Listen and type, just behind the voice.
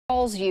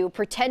Calls you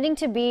pretending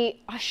to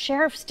be a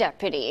sheriff's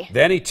deputy.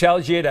 Then he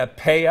tells you to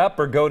pay up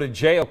or go to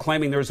jail,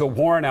 claiming there's a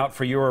warrant out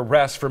for your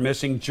arrest for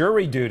missing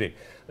jury duty.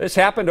 This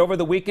happened over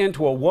the weekend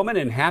to a woman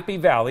in Happy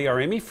Valley.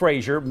 Our Amy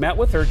Frazier met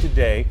with her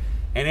today.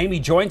 And Amy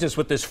joins us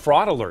with this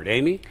fraud alert.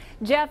 Amy?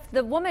 Jeff,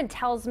 the woman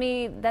tells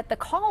me that the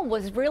call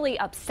was really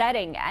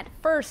upsetting. At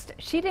first,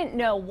 she didn't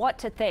know what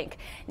to think.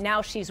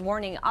 Now she's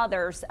warning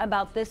others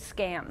about this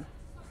scam.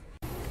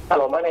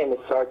 Hello, my name is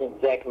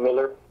Sergeant Zach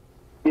Miller.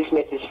 This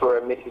message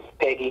for Mrs.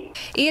 Peggy.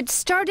 It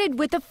started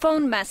with a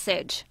phone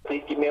message.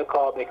 Please give me a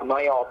call back at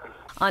my office.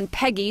 On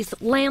Peggy's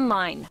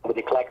landline. With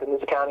the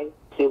Clackamas County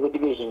Civil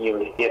Division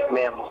Unit. Yes,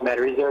 ma'am, this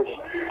matter is urgent.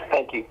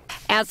 Thank you.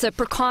 As a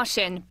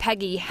precaution,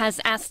 Peggy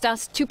has asked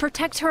us to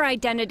protect her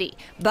identity,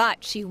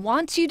 but she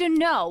wants you to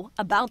know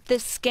about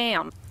this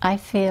scam. I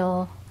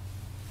feel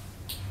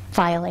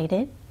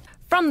violated.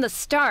 From the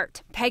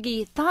start,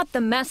 Peggy thought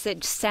the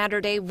message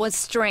Saturday was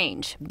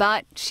strange,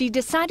 but she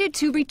decided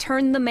to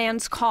return the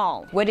man's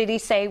call. What did he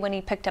say when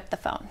he picked up the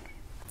phone?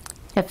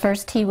 At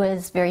first, he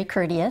was very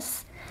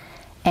courteous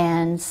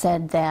and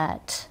said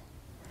that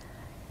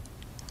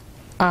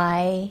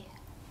I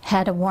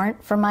had a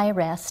warrant for my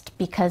arrest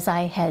because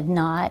I had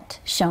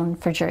not shown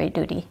for jury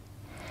duty,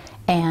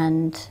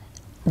 and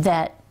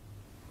that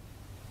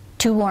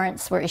 2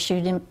 warrants were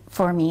issued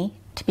for me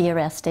to be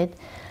arrested,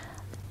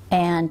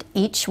 and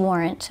each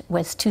warrant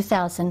was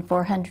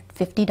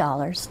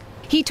 $2,450.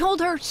 He told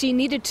her she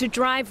needed to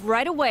drive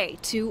right away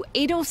to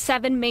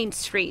 807 Main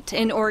Street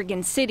in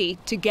Oregon City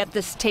to get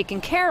this taken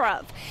care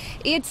of.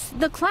 It's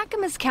the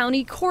Clackamas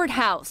County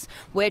Courthouse,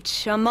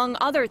 which, among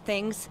other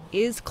things,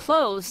 is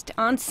closed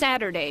on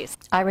Saturdays.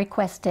 I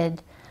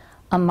requested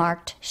a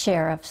marked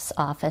sheriff's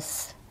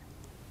office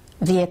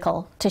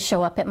vehicle to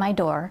show up at my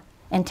door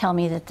and tell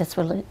me that this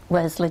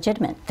was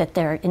legitimate, that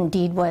there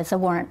indeed was a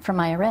warrant for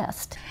my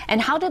arrest. And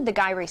how did the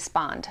guy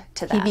respond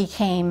to that? He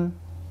became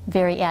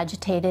very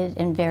agitated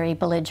and very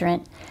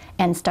belligerent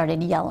and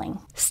started yelling.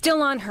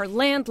 Still on her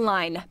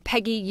landline,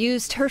 Peggy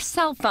used her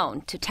cell phone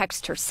to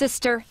text her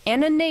sister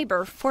and a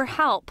neighbor for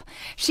help.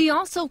 She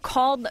also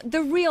called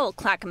the real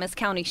Clackamas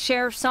County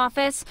Sheriff's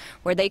Office,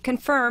 where they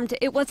confirmed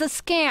it was a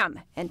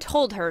scam and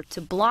told her to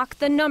block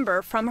the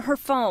number from her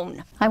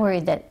phone. I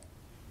worry that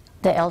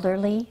the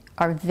elderly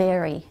are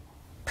very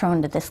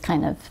prone to this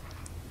kind of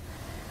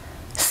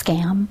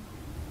scam,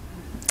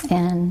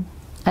 and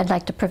I'd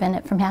like to prevent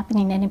it from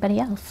happening to anybody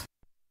else.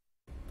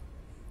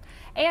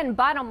 And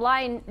bottom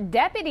line,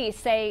 deputies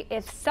say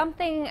if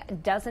something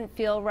doesn't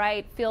feel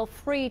right, feel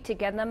free to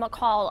give them a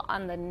call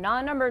on the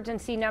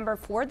non-emergency number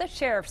for the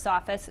sheriff's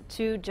office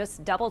to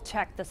just double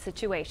check the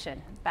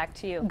situation. Back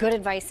to you. Good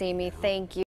advice, Amy. Thank you.